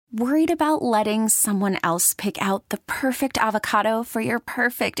Worried about letting someone else pick out the perfect avocado for your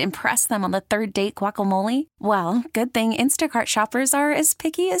perfect impress them on the third date guacamole? Well, good thing Instacart shoppers are as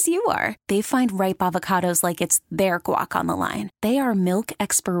picky as you are. They find ripe avocados like it's their guac on the line. They are milk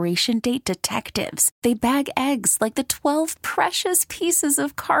expiration date detectives. They bag eggs like the 12 precious pieces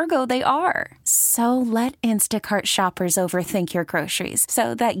of cargo they are. So let Instacart shoppers overthink your groceries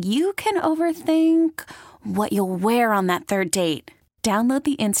so that you can overthink what you'll wear on that third date. Download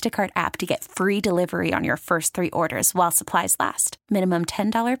the Instacart app to get free delivery on your first 3 orders while supplies last. Minimum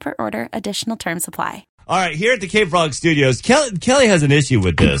 $10 per order. Additional terms apply. All right, here at the K-Frog Studios, Kelly has an issue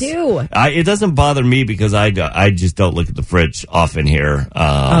with this. I do. It doesn't bother me because I just don't look at the fridge often here.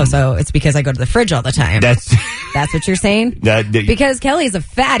 So it's because I go to the fridge all the time. That's what you're saying? Because Kelly's a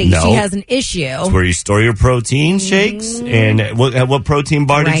fatty. No. She has an issue. It's where you store your protein shakes. And what protein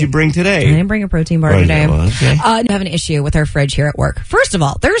bar did you bring today? I didn't bring a protein bar today. Well, okay. I have an issue with our fridge here at work. First of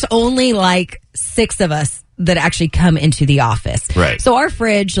all, there's only like 6 of us that actually come into the office. Right. So our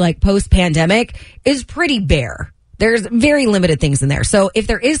fridge, like post-pandemic, is pretty bare. There's very limited things in there. So if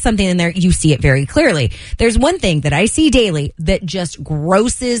there is something in there, you see it very clearly. There's one thing that I see daily that just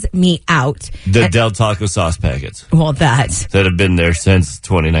grosses me out. The Del Taco sauce packets. Well, that have been there since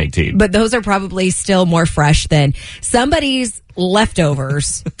 2019. But those are probably still more fresh than somebody's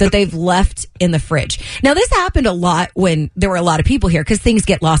leftovers that they've left in the fridge. Now, this happened a lot when there were a lot of people here because things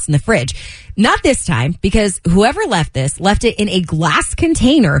get lost in the fridge. Not this time, because whoever left it in a glass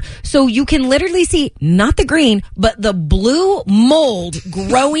container. So you can literally see not the green, but the blue mold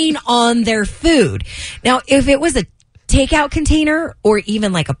growing on their food. Now, if it was a takeout container or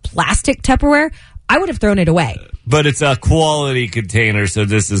even like a plastic Tupperware, I would have thrown it away. But it's a quality container, so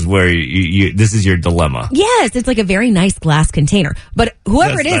this is where this is your dilemma. Yes, it's like a very nice glass container. But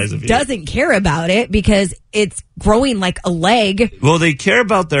whoever That's it is doesn't care about it because it's growing like a leg. Well, they care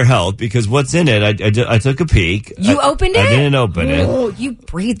about their health because what's in it, I took a peek. You opened it? I didn't open it. Oh, you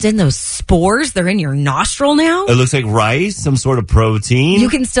breathed in those spores? They're in your nostril now? It looks like rice, some sort of protein. You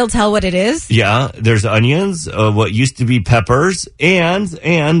can still tell what it is? Yeah, there's onions, what used to be peppers, and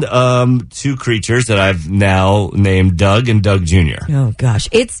 2 creatures that I've now named Doug and Doug Jr. Oh, gosh.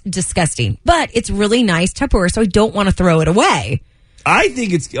 It's disgusting. But it's really nice Tupperware, so I don't want to throw it away. I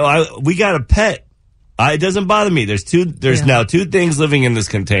think we got a pet. It doesn't bother me. There's now 2 things living in this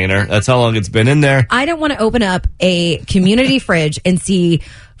container. That's how long it's been in there. I don't want to open up a community fridge and see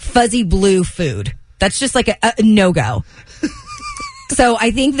fuzzy blue food. That's just like a no-go. So I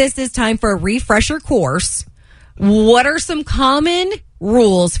think this is time for a refresher course. What are some common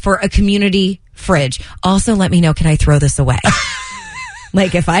rules for a community fridge? Also, let me know, can I throw this away?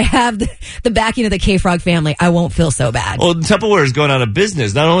 Like, if I have the backing of the K-Frog family, I won't feel so bad. Well, Tupperware is going out of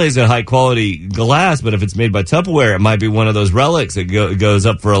business. Not only is it high-quality glass, but if it's made by Tupperware, it might be one of those relics that goes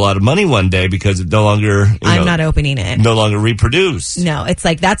up for a lot of money one day because it no longer... I'm not opening it. No longer reproduce. No, it's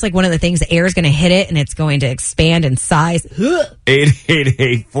like, that's like one of the things, the air is going to hit it and it's going to expand in size.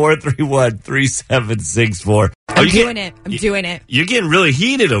 888-431-3764. I'm doing it. You're getting really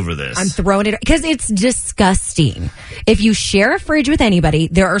heated over this. I'm throwing it because it's disgusting. If you share a fridge with anybody,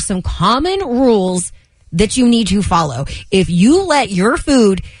 there are some common rules that you need to follow. If you let your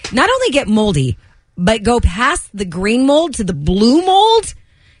food not only get moldy, but go past the green mold to the blue mold,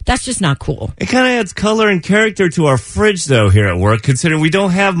 that's just not cool. It kind of adds color and character to our fridge, though, here at work, considering we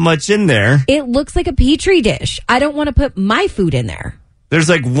don't have much in there. It looks like a Petri dish. I don't want to put my food in there. There's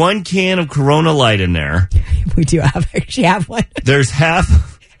like 1 can of Corona Light in there. We do actually have one. There's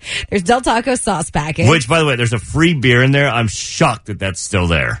half. There's Del Taco sauce packet. Which, by the way, there's a free beer in there. I'm shocked that that's still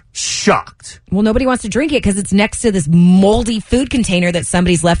there. Shocked. Well, nobody wants to drink it because it's next to this moldy food container that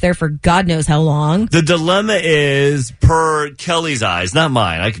somebody's left there for God knows how long. The dilemma is per Kelly's eyes, not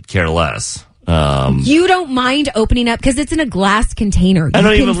mine. I could care less. You don't mind opening up because it's in a glass container. I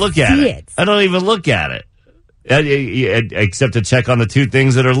don't even look at it. I don't even look at it. Except to check on the 2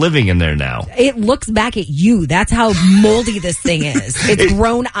 things that are living in there now. It looks back at you. That's how moldy this thing is. It's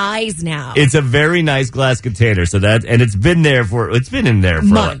grown eyes now. It's a very nice glass container. And it's been in there for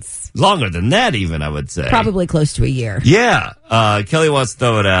months. Longer than that, even, I would say. Probably close to a year. Yeah. Kelly wants to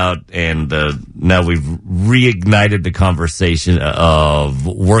throw it out, and now we've reignited the conversation of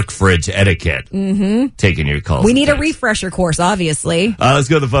work fridge etiquette. Mm-hmm. Taking your calls. We need a refresher course, obviously. Let's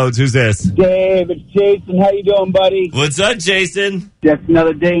go to the phones. Who's this? Dave, it's Jason. How you doing, buddy? What's up, Jason? Just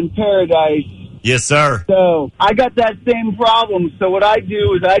another day in paradise. Yes, sir. So, I got that same problem. So what I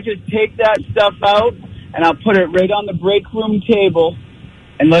do is I just take that stuff out, and I'll put it right on the break room table,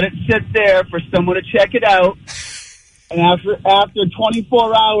 and let it sit there for someone to check it out. And after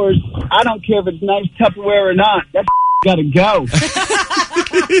 24 hours, I don't care if it's nice Tupperware or not. That's got to go.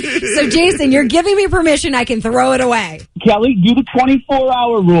 So, Jason, you're giving me permission. I can throw it away. Kelly, do the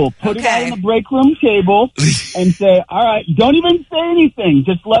 24-hour rule. Put it out on the break room table and say, all right, don't even say anything.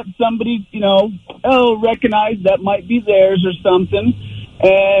 Just let somebody, recognize that might be theirs or something.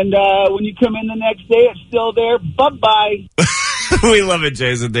 And when you come in the next day, it's still there. Bye-bye. We love it,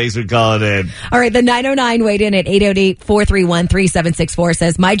 Jason. Thanks for calling in. All right, the 909 weighed in at 888-431-3764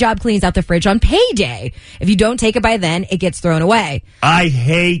 says, my job cleans out the fridge on payday. If you don't take it by then, it gets thrown away. I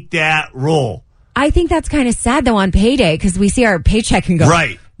hate that rule. I think that's kind of sad, though, on payday, because we see our paycheck and go,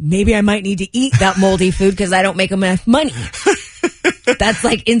 right. Maybe I might need to eat that moldy food because I don't make enough money. That's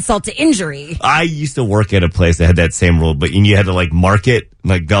like insult to injury. I used to work at a place that had that same rule, but you had to mark it,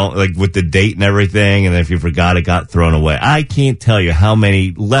 with the date and everything, and then if you forgot, it got thrown away. I can't tell you how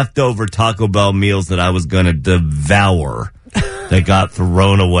many leftover Taco Bell meals that I was going to devour that got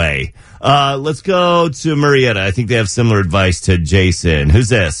thrown away. Let's go to Marietta. I think they have similar advice to Jason. Who's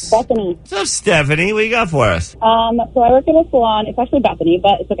this? Stephanie. What's up, Stephanie? What you got for us? So I work at a salon. It's actually Bethany,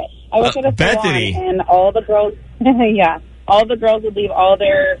 but it's okay. I work at a Bethany. salon, and all the girls, all the girls would leave all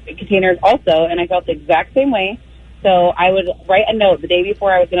their containers also, and I felt the exact same way. So I would write a note the day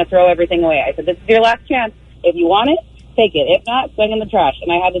before I was going to throw everything away. I said, this is your last chance. If you want it, take it. If not, swing in the trash.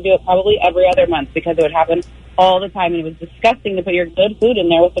 And I had to do it probably every other month because it would happen all the time. And it was disgusting to put your good food in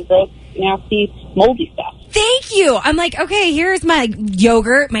there with the gross, nasty, moldy stuff. Thank you. I'm like, okay, here's my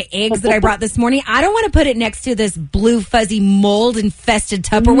yogurt, my eggs that I brought this morning. I don't want to put it next to this blue, fuzzy, mold-infested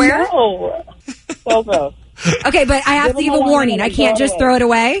Tupperware. No. So gross. Okay, but I have to give a warning. I can't just throw it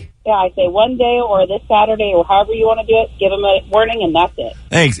away. Yeah, I say one day or this Saturday or however you want to do it, give them a warning and that's it.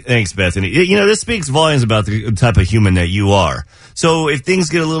 Thanks, Bethany. This speaks volumes about the type of human that you are. So if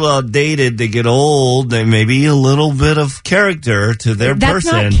things get a little outdated, they get old, they may be a little bit of character to their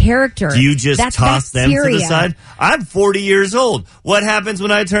person. That's not character. Do you just toss them bacteria. to the side? I'm 40 years old. What happens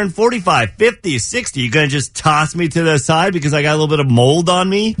when I turn 45, 50, 60? You going to just toss me to the side because I got a little bit of mold on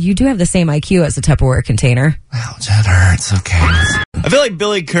me? You do have the same IQ as a Tupperware container. Ouch, that hurts. Okay. I feel like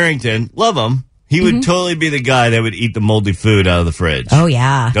Billy Currington, love him. He would totally be the guy that would eat the moldy food out of the fridge. Oh,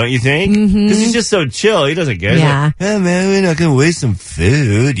 yeah. Don't you think? Because he's just so chill. He doesn't care. Yeah. He's like, hey, man, we're not going to waste some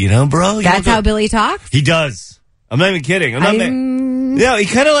food, bro. That's how Billy talks? He does. I'm not even kidding. Yeah, he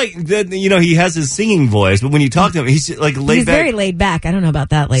kind of he has his singing voice, but when you talk to him, he's laid back. He's very laid back. I don't know about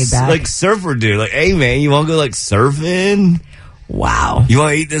that laid back. Like surfer dude. Like, hey, man, you want to go surfing? Wow. You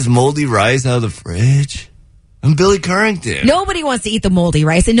want to eat this moldy rice out of the fridge? I'm Billy Currington. Nobody wants to eat the moldy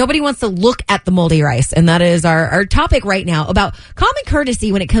rice, and nobody wants to look at the moldy rice. And that is our topic right now about common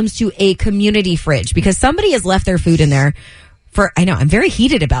courtesy when it comes to a community fridge, because somebody has left their food in there. I'm very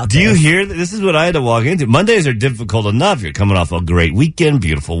heated about this. Do you hear that? This is what I had to walk into. Mondays are difficult enough. You're coming off a great weekend,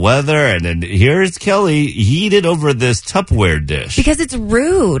 beautiful weather, and then here's Kelly heated over this Tupperware dish. Because it's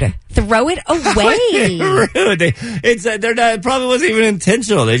rude. Throw it away. Rude. It probably wasn't even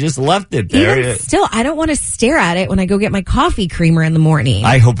intentional. They just left it there. Even still, I don't want to stare at it when I go get my coffee creamer in the morning.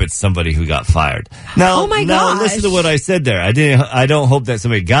 I hope it's somebody who got fired. Now, oh my now gosh. Listen to what I said there. I don't hope that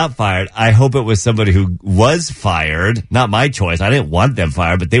somebody got fired. I hope it was somebody who was fired. Not my choice. I didn't want them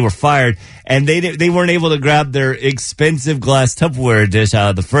fired, but they were fired, and they weren't able to grab their expensive glass Tupperware dish out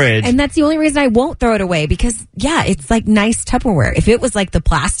of the fridge. And that's the only reason I won't throw it away, because it's like nice Tupperware. If it was like the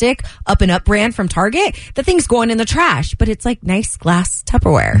plastic Up and Up brand from Target, the thing's going in the trash, but it's like nice glass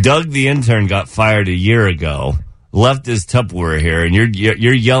Tupperware. Doug the intern got fired a year ago. Left his Tupperware here, and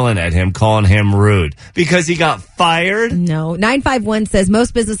you're yelling at him, calling him rude because he got fired? No. 951 says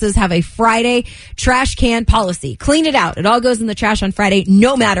most businesses have a Friday trash can policy. Clean it out. It all goes in the trash on Friday,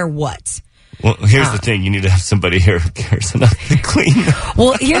 no matter what. Well, here's the thing. You need to have somebody here who cares enough to clean.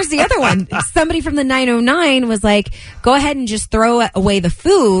 Well, here's the other one. Somebody from the 909 was like, go ahead and just throw away the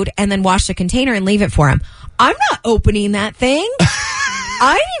food and then wash the container and leave it for him. I'm not opening that thing.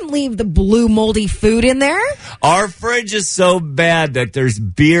 I didn't leave the blue moldy food in there. Our fridge is so bad that there's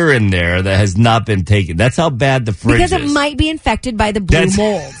beer in there that has not been taken. That's how bad the fridge is. Because it might be infected by the blue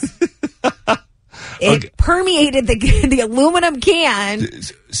mold. It permeated the aluminum can.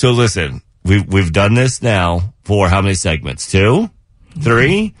 So listen, we've done this now for how many segments? 2?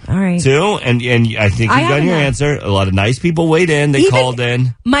 3? All right. 2? And I think you've got your answer. A lot of nice people weighed in. They called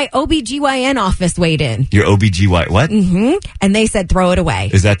in. My OBGYN office weighed in. Your OBGYN, what? Mm-hmm. And they said throw it away.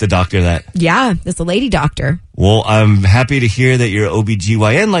 Is that the doctor that? Yeah, it's a lady doctor. Well, I'm happy to hear that your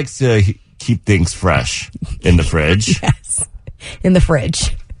OBGYN likes to keep things fresh in the fridge. Yes, in the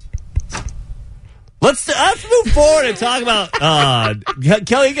fridge. Let's move forward and talk about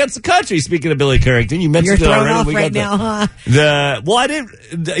Kelly Against the Country. Speaking of Billy Currington, you mentioned You're it thrown already. off right now, huh?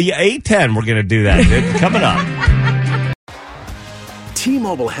 8:10. We're going to do that. Coming up.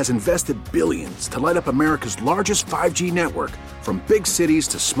 T-Mobile has invested billions to light up America's largest 5G network, from big cities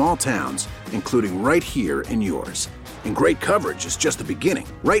to small towns, including right here in yours. And great coverage is just the beginning.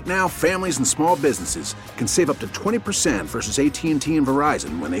 Right now, families and small businesses can save up to 20% versus AT&T and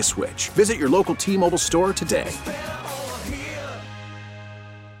Verizon when they switch. Visit your local T-Mobile store today.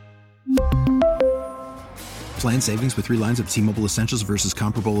 Plan savings with 3 lines of T-Mobile Essentials versus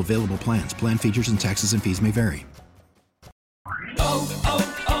comparable available plans. Plan features and taxes and fees may vary.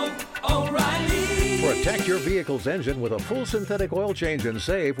 Protect your vehicle's engine with a full synthetic oil change and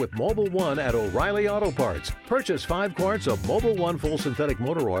save with Mobile One at O'Reilly Auto Parts. Purchase 5 quarts of Mobile One full synthetic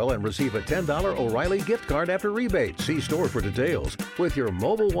motor oil and receive a $10 O'Reilly gift card after rebate. See store for details. With your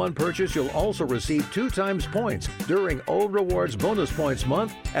Mobile One purchase, you'll also receive 2 times points during O Rewards Bonus Points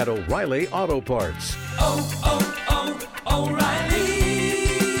Month at O'Reilly Auto Parts. O'Reilly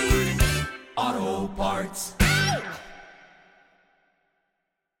Auto Parts.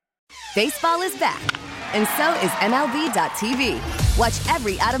 Baseball is back, and so is MLB.tv. Watch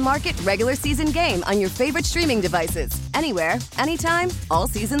every out-of-market regular season game on your favorite streaming devices, anywhere, anytime, all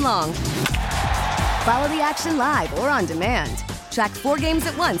season long. Follow the action live or on demand. Track 4 games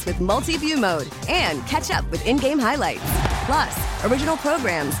at once with multi-view mode and catch up with in-game highlights. Plus, original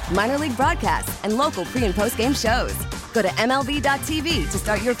programs, minor league broadcasts, and local pre- and post-game shows. Go to MLB.tv to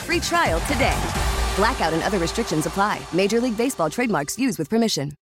start your free trial today. Blackout and other restrictions apply. Major League Baseball trademarks used with permission.